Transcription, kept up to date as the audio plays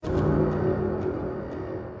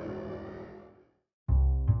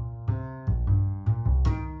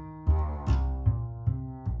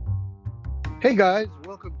Hey guys,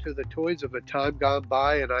 welcome to the Toys of a Time Gone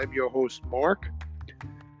By, and I'm your host, Mark.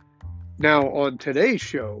 Now, on today's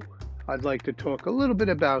show, I'd like to talk a little bit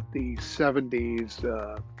about the 70s.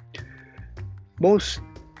 Most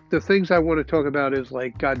the things I want to talk about is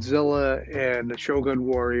like Godzilla and the Shogun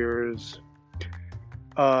Warriors,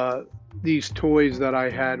 uh, these toys that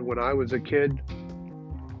I had when I was a kid,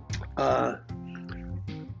 uh,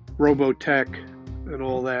 Robotech, and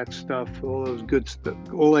all that stuff, all those good stuff,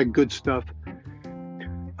 all that good stuff.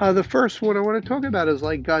 The first one I want to talk about is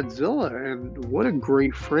like Godzilla, and what a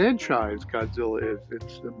great franchise Godzilla is.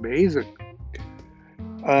 It's amazing.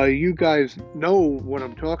 You guys know what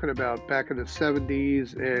I'm talking about. Back in the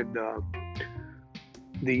 70s and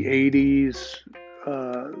the 80s,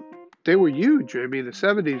 they were huge. I mean, the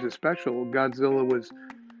 70s especially, uh, Godzilla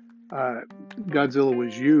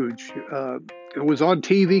was huge. It was on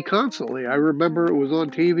TV constantly. I remember it was on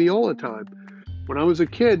TV all the time. When I was a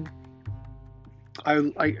kid,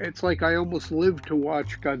 it's like I almost lived to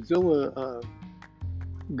watch Godzilla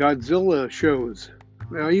shows.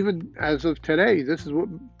 Now, even as of today, this is what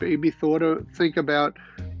made me think about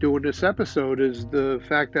doing this episode is the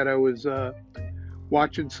fact that I was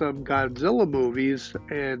watching some Godzilla movies,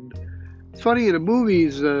 and it's funny in the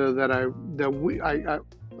movies I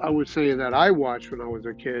would say that I watched when I was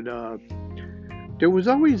a kid. There was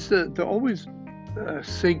always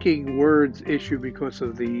sinking words issue because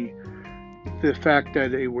of the fact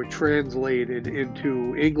that they were translated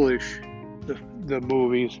into English, the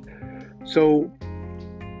movies. So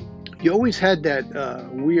you always had that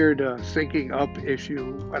weird syncing up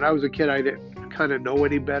issue. When I was a kid, I didn't kind of know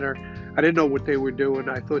any better. I didn't know what they were doing.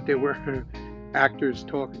 I thought they were actors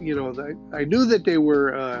talking. I knew that they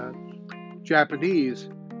were Japanese,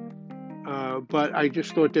 but I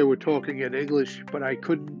just thought they were talking in English. But I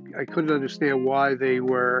couldn't understand why they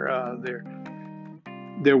were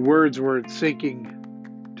their words weren't syncing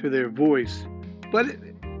to their voice. But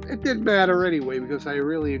it didn't matter anyway because I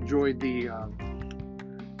really enjoyed the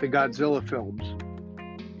Godzilla films.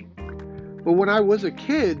 But when I was a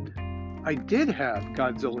kid, I did have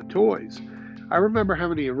Godzilla toys. I remember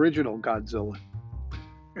having the original Godzilla,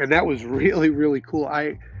 and that was really, really cool.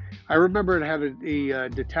 I remember it had a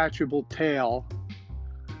detachable tail,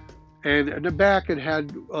 and in the back it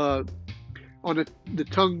had on the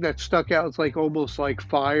tongue that stuck out. It's like almost like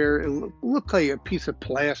fire. It looked like a piece of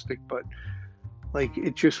plastic, but like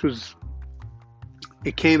it just was.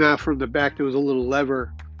 It came out from the back. There was a little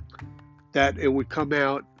lever that it would come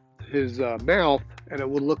out his mouth, and it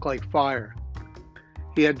would look like fire.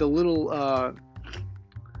 He had the little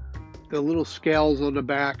scales on the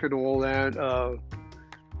back and all that,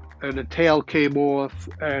 and the tail came off,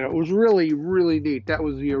 and it was really, really neat. That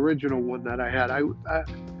was the original one that I had.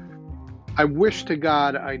 I wish to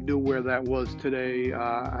God I knew where that was today.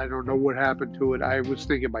 I don't know what happened to it. I was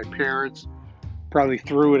thinking my parents probably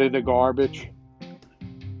threw it in the garbage.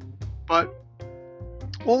 But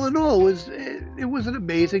all in all, it was an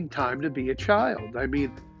amazing time to be a child. I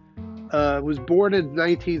mean, I was born in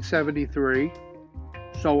 1973.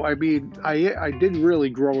 So, I mean, I didn't really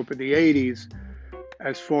grow up in the 80s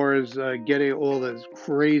as far as getting all this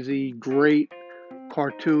crazy, great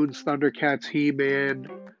cartoons, Thundercats, He-Man,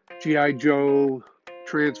 G.I. Joe,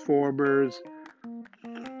 Transformers,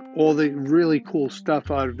 all the really cool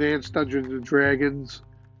stuff on Advanced Dungeons and Dragons.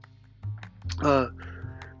 But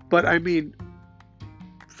I mean,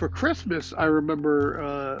 for Christmas, I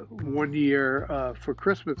remember one year for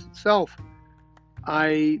Christmas itself,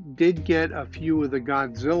 I did get a few of the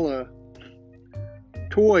Godzilla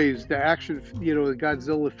toys, the action, the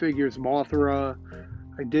Godzilla figures, Mothra.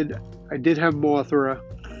 I did have Mothra.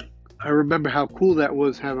 I remember how cool that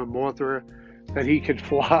was having Mothra, that he could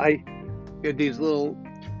fly. He had these little,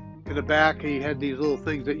 in the back, he had these little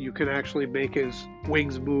things that you can actually make his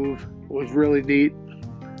wings move. It was really neat.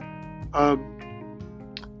 And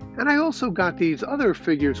I also got these other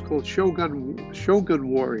figures called Shogun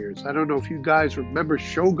Warriors. I don't know if you guys remember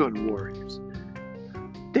Shogun Warriors.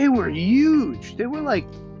 They were huge. They were like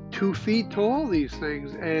 2 feet tall, these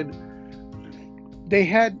things. And they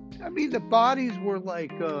had, I mean, the bodies were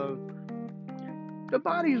like,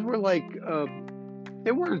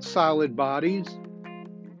 they weren't solid bodies.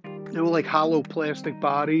 They were like hollow plastic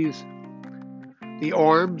bodies. The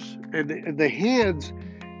arms and the hands,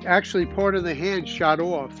 actually part of the hand shot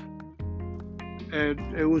off. And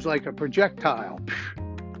it was like a projectile.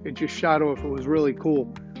 It just shot off. It was really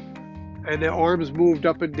cool. And the arms moved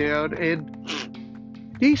up and down. And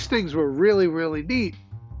these things were really, really neat.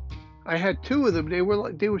 I had 2 of them. They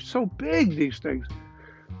were so big, these things.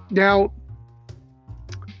 Now,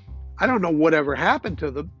 I don't know whatever happened to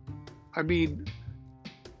them. I mean,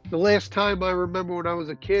 The last time I remember when I was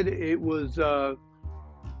a kid, it was, I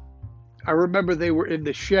remember they were in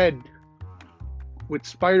the shed with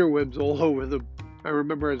spider webs all over them. I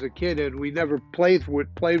remember as a kid, and we never played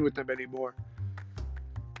with them anymore.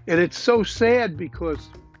 And it's so sad because,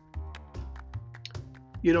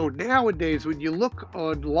 nowadays when you look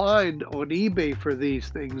online on eBay for these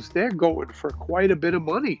things, they're going for quite a bit of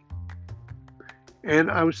money.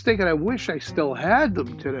 And I was thinking, I wish I still had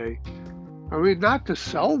them today. I mean, not to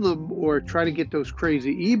sell them or try to get those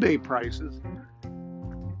crazy eBay prices.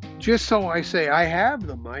 Just so I say I have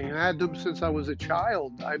them. I had them since I was a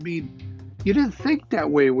child. I mean, you didn't think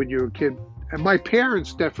that way when you were a kid. And my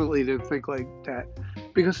parents definitely didn't think like that.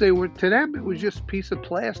 Because to them, it was just a piece of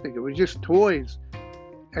plastic. It was just toys.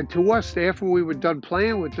 And to us, after we were done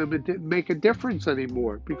playing with them, it didn't make a difference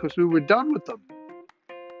anymore because we were done with them.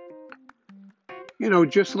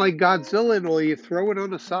 Just like Godzilla and all, you throw it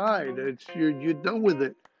on the side. You're done with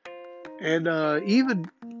it. And even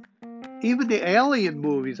the Alien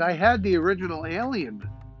movies, I had the original Alien,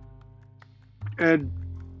 and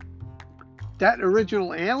that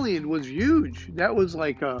original Alien was huge. That was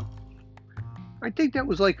like I think that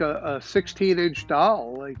was like a 16-inch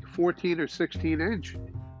doll, like 14 or 16-inch.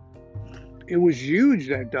 It was huge,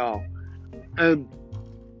 that doll. And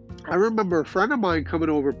I remember a friend of mine coming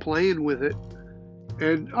over playing with it.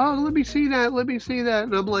 And, oh, let me see that.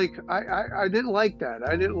 And I'm like, I didn't like that.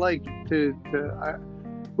 I didn't like it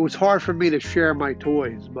was hard for me to share my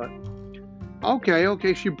toys, but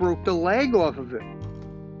okay, she broke the leg off of it.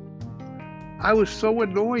 I was so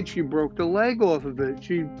annoyed she broke the leg off of it.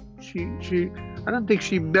 She I don't think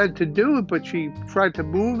she meant to do it, but she tried to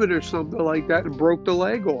move it or something like that and broke the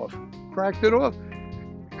leg off, cracked it off.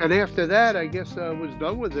 And after that, I guess I was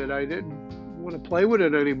done with it. I didn't want to play with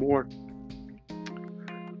it anymore.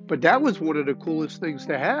 But that was one of the coolest things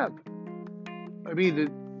to have. I mean,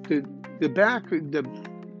 the back,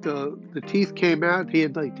 the teeth came out. He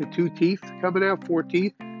had like the 2 teeth coming out, 4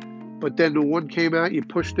 teeth. But then the one came out, you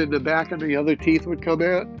pushed in the back and the other teeth would come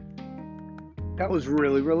out. That was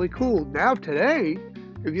really, really cool. Now today,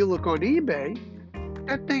 if you look on eBay,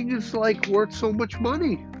 that thing is like worth so much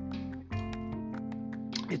money.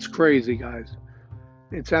 It's crazy, guys.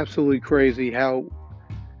 It's absolutely crazy how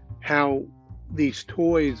these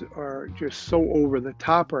toys are just so over the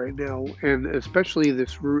top right now, and especially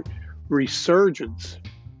this resurgence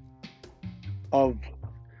of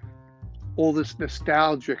all this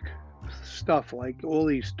nostalgic stuff, like all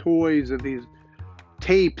these toys and these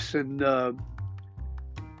tapes and all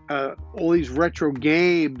these retro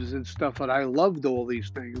games and stuff. And I loved all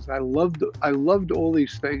these things. I loved all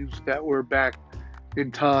these things that were back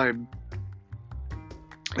in time,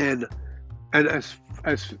 and as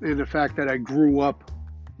in the fact that I grew up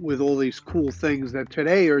with all these cool things that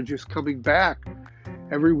today are just coming back.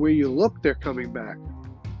 Everywhere you look, they're coming back.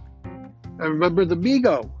 I remember the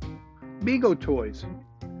mego toys.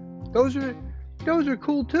 Those are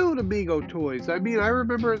cool too, the mego toys. I mean, I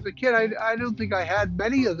remember as a kid, I don't think I had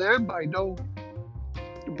many of them. I know,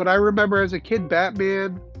 but I remember as a kid,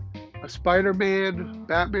 Batman, a Spider-Man,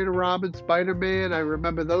 Batman and Robin, Spider-Man. I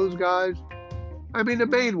remember those guys. I mean, the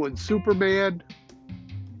main ones, Superman.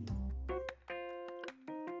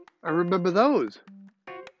 I remember those.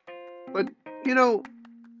 But,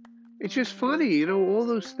 it's just funny, all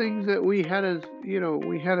those things that we had as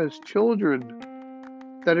children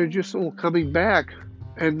that are just all coming back.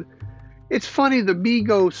 And it's funny, the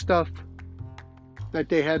Mego stuff that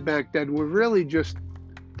they had back then were really just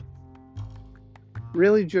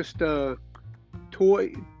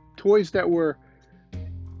toys that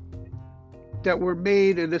were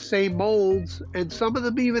made in the same molds, and some of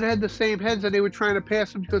them even had the same heads, and they were trying to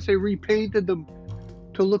pass them because they repainted them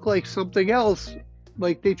to look like something else.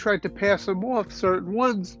 Like they tried to pass them off, certain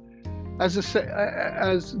ones, as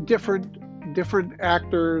different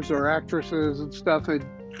actors or actresses and stuff in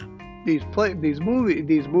these movies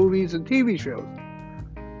and TV shows.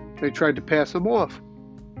 They tried to pass them off.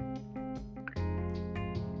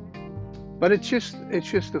 But it's just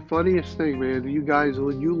the funniest thing, man. You guys,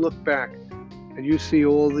 when you look back and you see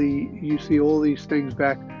all these things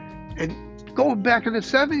back, and going back in the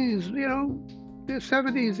 70s, the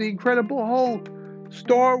 70s, the Incredible Hulk,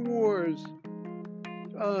 Star Wars,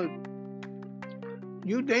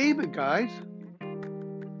 you name it, guys.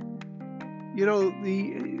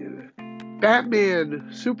 The Batman,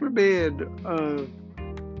 Superman,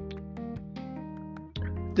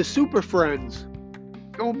 the Super Friends.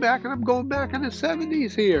 I'm going back in the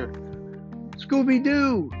 70s here.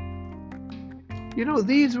 Scooby-Doo.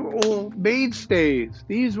 These were all mainstays.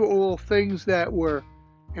 These were all things that were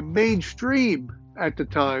mainstream at the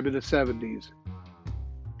time in the 70s.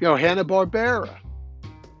 Hanna-Barbera.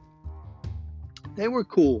 They were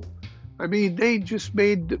cool. I mean, they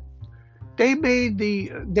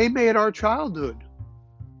made our childhood.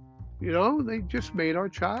 They just made our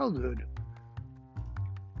childhood.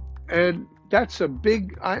 And that's a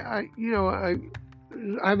big, I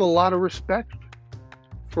have a lot of respect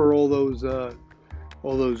for all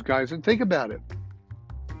those guys. And think about it.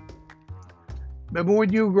 Remember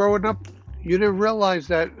when you were growing up, you didn't realize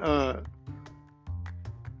that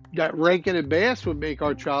that Rankin and Bass would make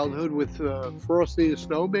our childhood with Frosty the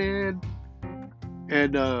Snowman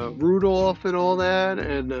and Rudolph and all that,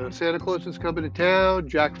 and Santa Claus is Coming to Town,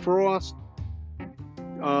 Jack Frost,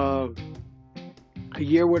 A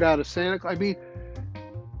Year Without a Santa Claus. I mean,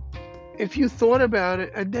 if you thought about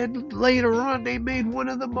it, and then later on they made one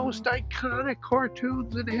of the most iconic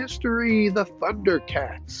cartoons in history, the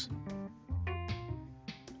Thundercats.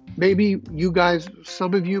 Maybe you guys,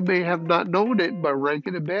 some of you may have not known it, but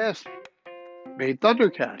Rankin and Bass made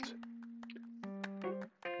Thundercats.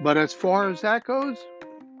 But as far as that goes,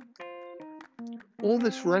 all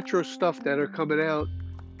this retro stuff that are coming out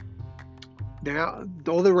now,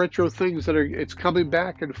 all the retro things it's coming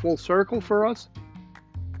back in full circle for us.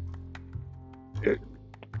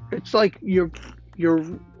 It's like you're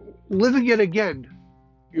living it again.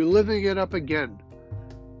 You're living it up again.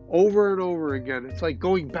 Over and over again. It's like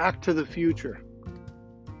going back to the future.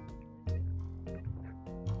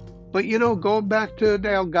 But going back to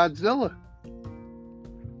now Godzilla.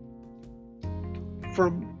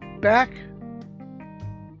 From back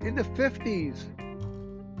in the 50s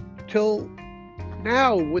till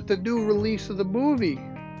now with the new release of the movie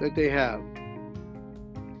that they have.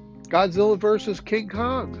 Godzilla versus King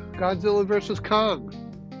Kong. Godzilla versus Kong.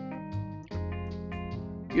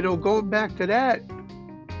 Going back to that,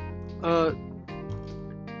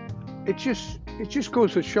 it just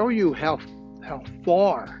goes to show you how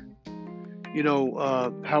far,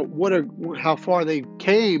 how far they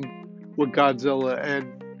came with Godzilla,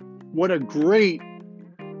 and what a great,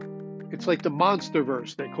 it's like the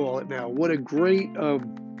MonsterVerse they call it now. What a great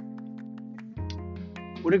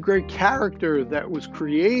character that was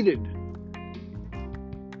created.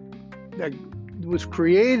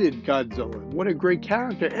 Godzilla. What a great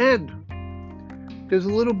character. And there's a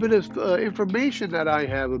little bit of information that I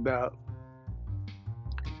have about.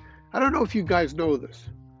 I don't know if you guys know this,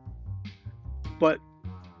 but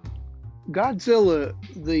Godzilla,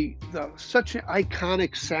 the such an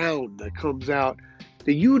iconic sound that comes out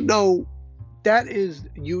that that is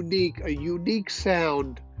unique, a unique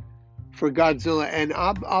sound for Godzilla. And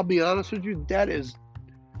I'll be honest with you, that is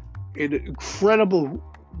an incredible.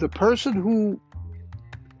 The person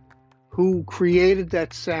who created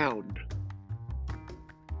that sound.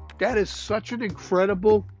 That is such an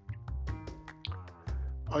incredible,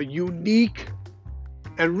 a unique,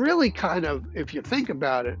 and really kind of, if you think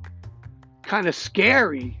about it, kind of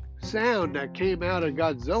scary sound that came out of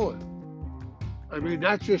Godzilla. I mean,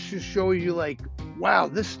 that just should show you like, wow,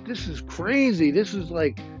 this is crazy. This is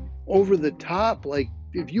like over the top. Like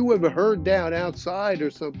if you ever heard down outside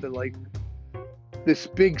or something like this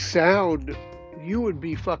big sound, you would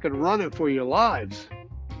be fucking running for your lives.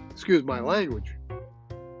 Excuse my language.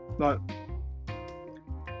 But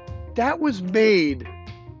that was made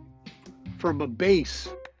from a bass.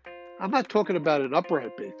 I'm not talking about an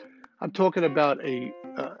upright bass. I'm talking about a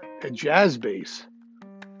jazz bass.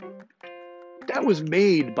 That was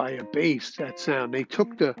made by a bass, that sound. They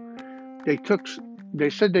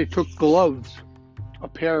said they took gloves, a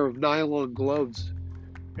pair of nylon gloves,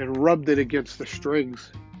 and rubbed it against the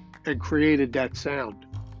strings and created that sound.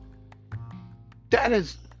 That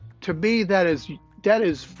is, to me, that is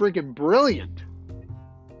friggin' brilliant.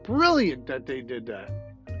 Brilliant that they did that.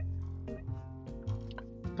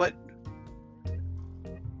 But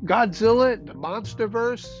Godzilla, the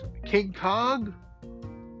MonsterVerse, King Kong.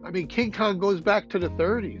 I mean, King Kong goes back to the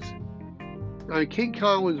 30s. I mean, King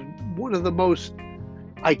Kong was one of the most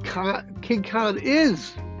iconic. King Kong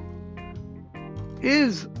is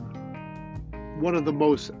one of the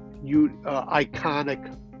most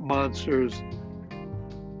iconic monsters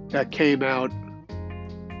that came out.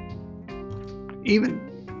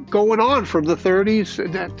 Even going on from the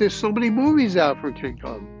 30s, that there's so many movies out for King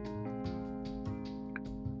Kong.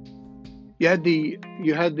 You had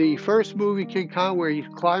the first movie, King Kong, where he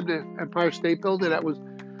climbed the Empire State Building. That was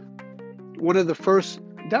one of the first.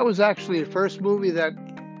 That was actually the first movie that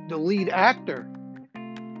the lead actor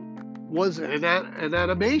was an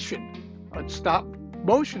animation, a stop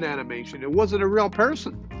motion animation. It wasn't a real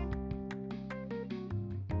person.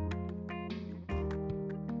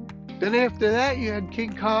 Then after that, you had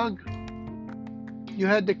King Kong you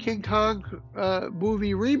had the King Kong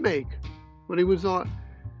movie remake when he was on.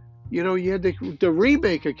 You know, you had the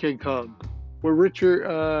remake of King Kong, where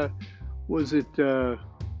was it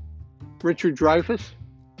Richard Dreyfuss?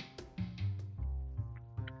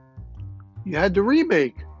 You had the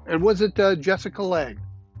remake, and was it Jessica Lange?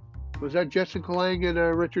 Was that Jessica Lange and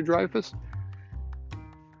Richard Dreyfuss?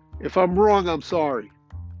 If I'm wrong, I'm sorry,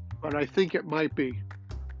 but I think it might be.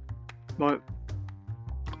 But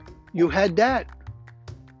you had that.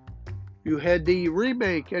 You had the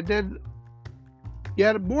remake, and then you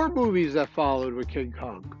had more movies that followed with King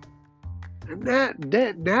Kong. And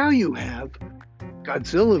that now you have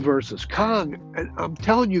Godzilla versus Kong. And I'm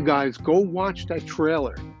telling you guys, go watch that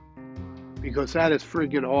trailer, because that is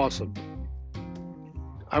friggin' awesome.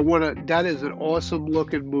 That is an awesome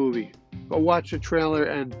looking movie. Go watch the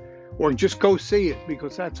trailer or just go see it,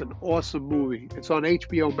 because that's an awesome movie. It's on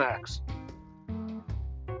HBO Max.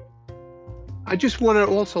 I just want to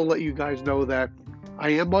also let you guys know that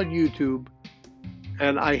I am on YouTube,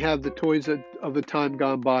 and I have the Toys of the Time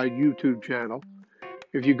Gone By YouTube channel.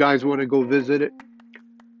 If you guys want to go visit it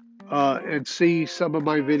and see some of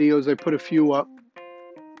my videos, I put a few up.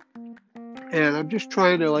 And I'm just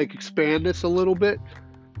trying to expand this a little bit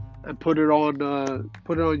and put it on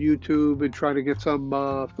YouTube and try to get some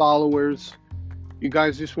followers. You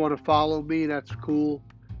guys just want to follow me, that's cool.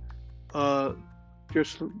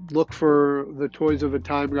 Just look for the Toys of a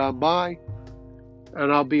Time Gone By,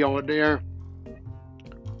 and I'll be on there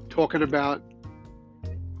talking about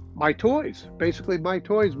my toys. Basically my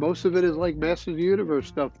toys. Most of it is like Masters of the Universe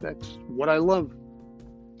stuff. That's what I love.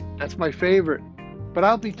 That's my favorite. But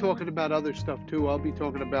I'll be talking about other stuff too. I'll be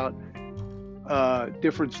talking about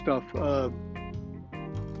different stuff. When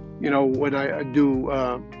I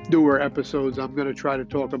do newer episodes, I'm going to try to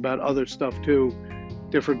talk about other stuff too.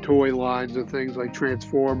 Different toy lines and things like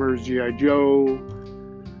Transformers, G.I. Joe.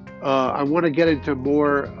 I want to get into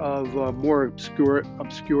more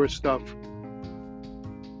obscure stuff.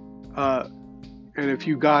 And if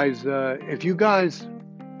you guys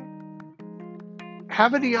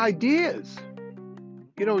have any ideas,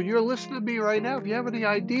 you're listening to me right now. If you have any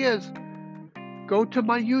ideas, go to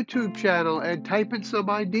my YouTube channel and type in some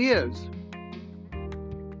ideas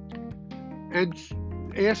and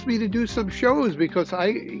ask me to do some shows, because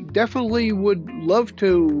I definitely would love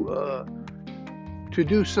to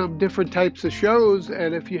do some different types of shows.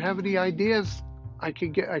 And if you have any ideas, I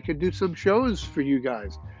could do some shows for you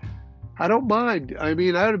guys. I don't mind. I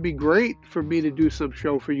mean, that would be great for me to do some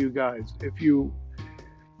show for you guys. If you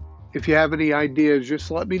have any ideas,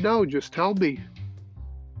 just let me know. Just tell me.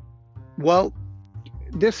 Well,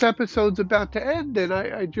 this episode's about to end, and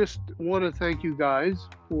I just want to thank you guys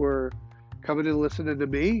for coming and listening to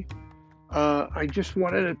me. I just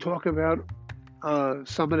wanted to talk about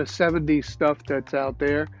some of the 70s stuff that's out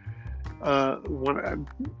there.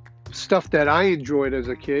 Stuff that I enjoyed as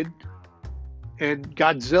a kid. And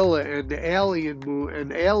Godzilla and the Alien movie and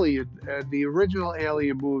the original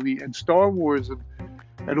Alien movie and Star Wars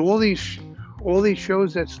and all these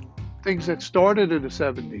shows, things that started in the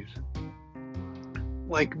 70s,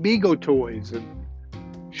 like Mego toys and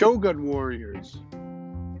Shogun Warriors.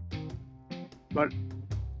 But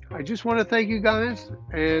I just want to thank you guys,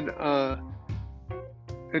 and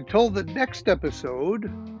until the next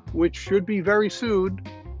episode, which should be very soon.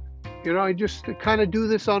 I just kind of do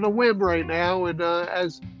this on a whim right now, and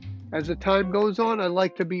as the time goes on, I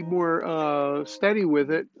like to be more steady with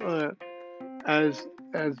it. As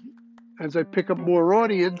I pick up more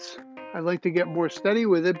audience, I like to get more steady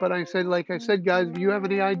with it. But like I said, guys, if you have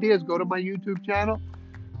any ideas, go to my YouTube channel,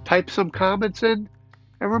 type some comments in,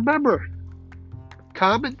 and remember,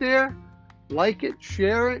 comment there, like it,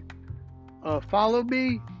 share it, follow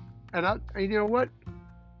me, and you know what?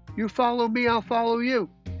 You follow me, I'll follow you.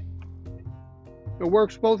 It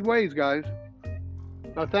works both ways, guys.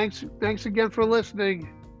 Now, thanks again for listening,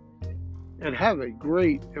 and have a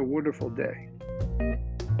great and wonderful day.